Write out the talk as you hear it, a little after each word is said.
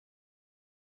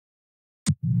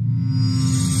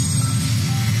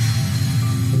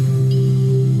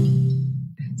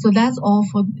So that's all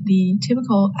for the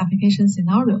typical application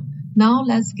scenario. Now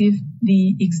let's give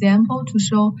the example to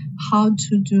show how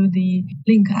to do the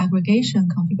link aggregation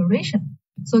configuration.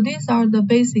 So these are the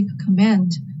basic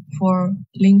commands for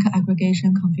link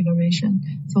aggregation configuration.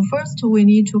 So first we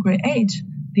need to create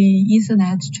the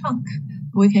Ethernet trunk.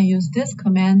 We can use this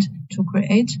command to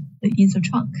create the Ether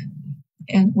trunk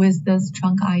and with this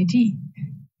trunk ID.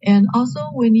 And also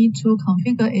we need to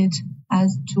configure it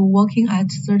as to working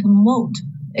at certain mode.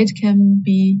 It can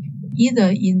be either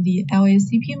in the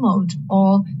LACP mode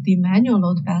or the manual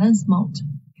load balance mode.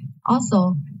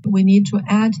 Also, we need to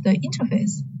add the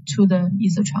interface to the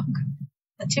Ether trunk.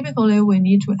 Typically, we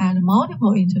need to add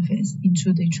multiple interfaces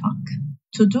into the trunk.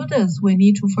 To do this, we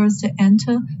need to first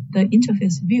enter the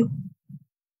interface view.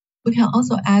 We can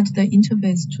also add the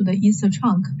interface to the Ether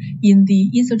trunk in the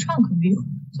Ether trunk view.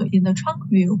 So in the trunk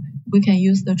view, we can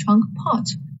use the trunk port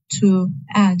to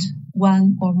add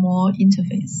one or more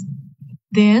interface.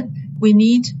 Then we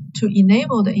need to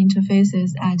enable the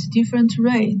interfaces at different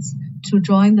rates to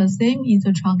join the same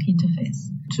Ether trunk interface.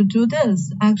 To do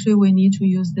this, actually we need to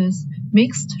use this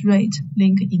mixed rate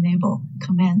link enable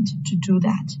command to do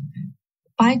that.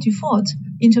 By default,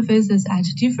 interfaces at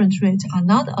different rates are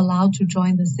not allowed to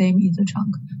join the same Ether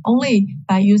trunk. Only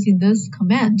by using this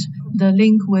command, the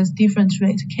link with different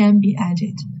rate can be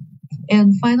added.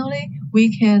 And finally,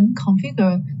 we can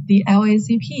configure the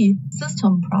LACP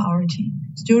system priority.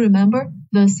 Still remember,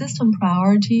 the system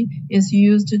priority is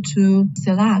used to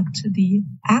select the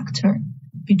actor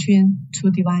between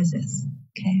two devices.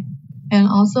 Okay. And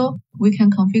also, we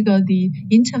can configure the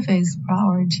interface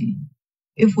priority.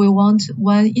 If we want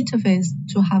one interface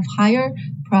to have higher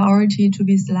priority to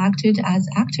be selected as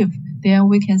active, then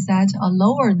we can set a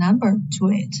lower number to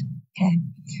it. Okay.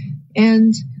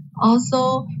 And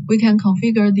also, we can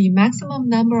configure the maximum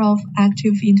number of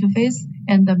active interface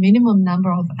and the minimum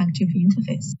number of active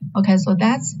interface. Okay, so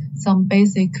that's some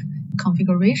basic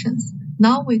configurations.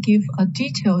 Now we give a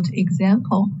detailed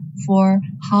example for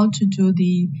how to do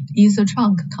the Ether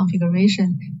trunk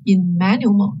configuration in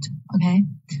manual mode. Okay,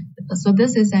 so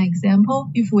this is an example.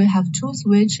 If we have two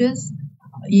switches,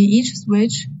 in each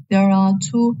switch there are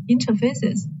two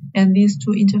interfaces, and these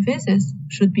two interfaces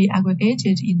should be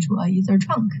aggregated into a Ether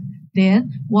trunk.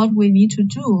 Then what we need to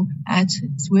do at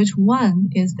switch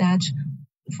 1 is that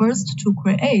first to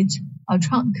create a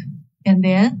trunk and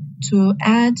then to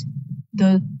add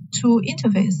the two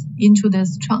interfaces into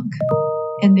this trunk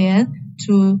and then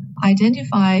to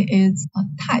identify its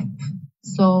type.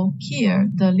 So here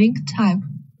the link type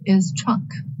is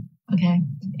trunk. Okay,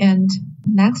 and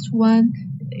next one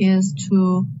is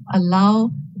to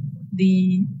allow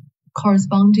the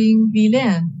corresponding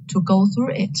VLAN to go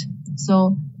through it.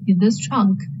 So in this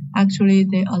trunk, actually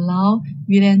they allow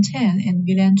VLAN 10 and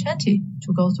VLAN 20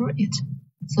 to go through it.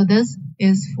 So this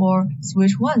is for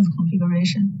switch 1's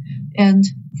configuration. And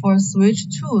for switch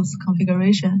 2's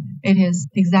configuration, it is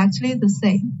exactly the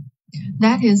same.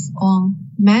 That is on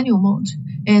manual mode.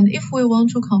 And if we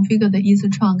want to configure the Ether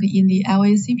trunk in the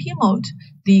LACP mode,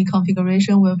 the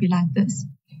configuration will be like this.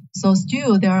 So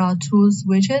still there are two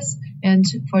switches, and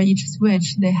for each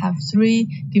switch they have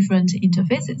 3 different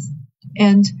interfaces.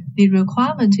 And the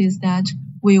requirement is that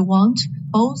we want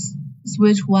both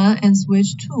switch 1 and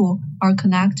switch 2 are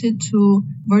connected to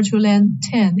virtual LAN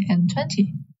 10 and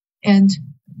 20. And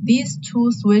these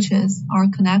two switches are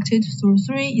connected through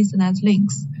 3 Ethernet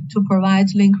links to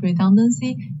provide link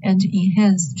redundancy and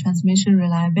enhance transmission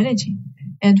reliability.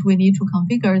 And we need to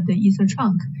configure the Ether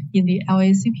trunk in the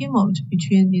LACP mode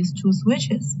between these two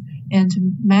switches and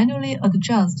manually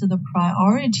adjust the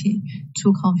priority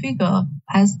to configure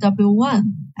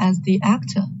SW1 as the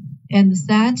actor and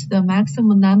set the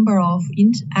maximum number of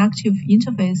active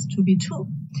interface to be 2.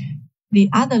 The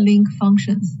other link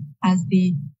functions as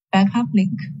the backup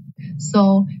link.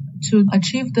 So to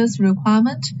achieve this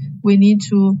requirement, we need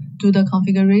to do the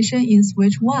configuration in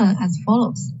switch 1 as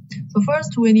follows. So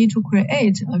first we need to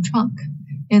create a trunk,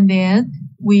 and then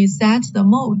we set the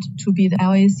mode to be the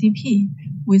LACP.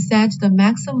 We set the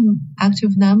maximum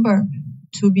active number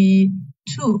to be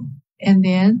 2, and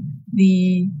then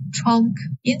the trunk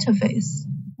interface.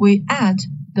 We add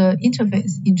the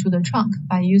interface into the trunk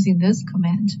by using this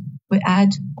command. We add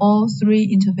all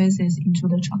 3 interfaces into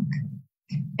the trunk.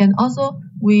 And also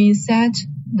we set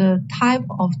the type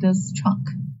of this trunk.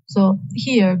 So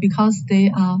here, because they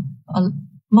are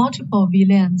multiple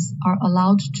VLANs are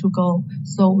allowed to go,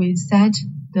 so we set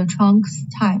the trunk's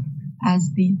type as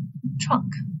the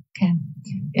trunk. Okay,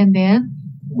 and then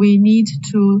we need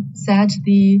to set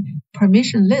the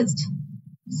permission list.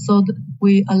 So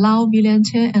we allow VLAN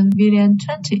 10 and VLAN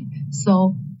 20.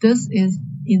 So this is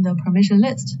in the permission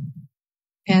list.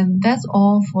 And that's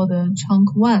all for the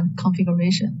chunk 1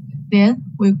 configuration. Then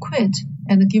we quit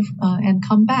and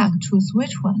come back to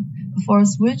switch 1. For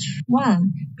switch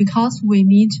 1, because we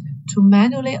need to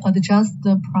manually adjust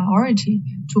the priority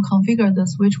to configure the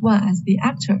switch 1 as the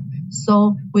actor,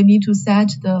 so we need to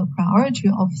set the priority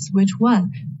of switch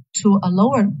 1 to a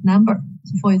lower number.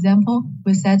 So for example,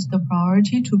 we set the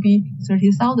priority to be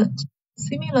 30,000.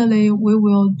 Similarly, we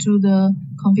will do the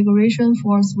configuration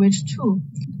for switch 2.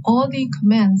 All the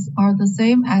commands are the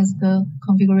same as the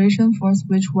configuration for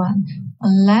switch 1,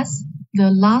 unless the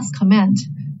last command.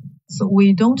 So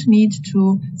we don't need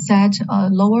to set a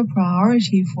lower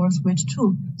priority for switch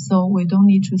 2. So we don't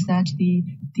need to set the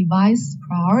device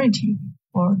priority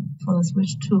for the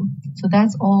switch 2. So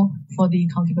that's all for the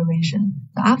configuration.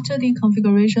 So after the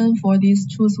configuration for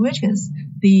these 2 switches,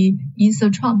 the Ether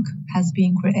trunk has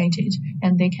been created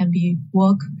and they can be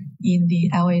work in the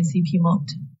LACP mode.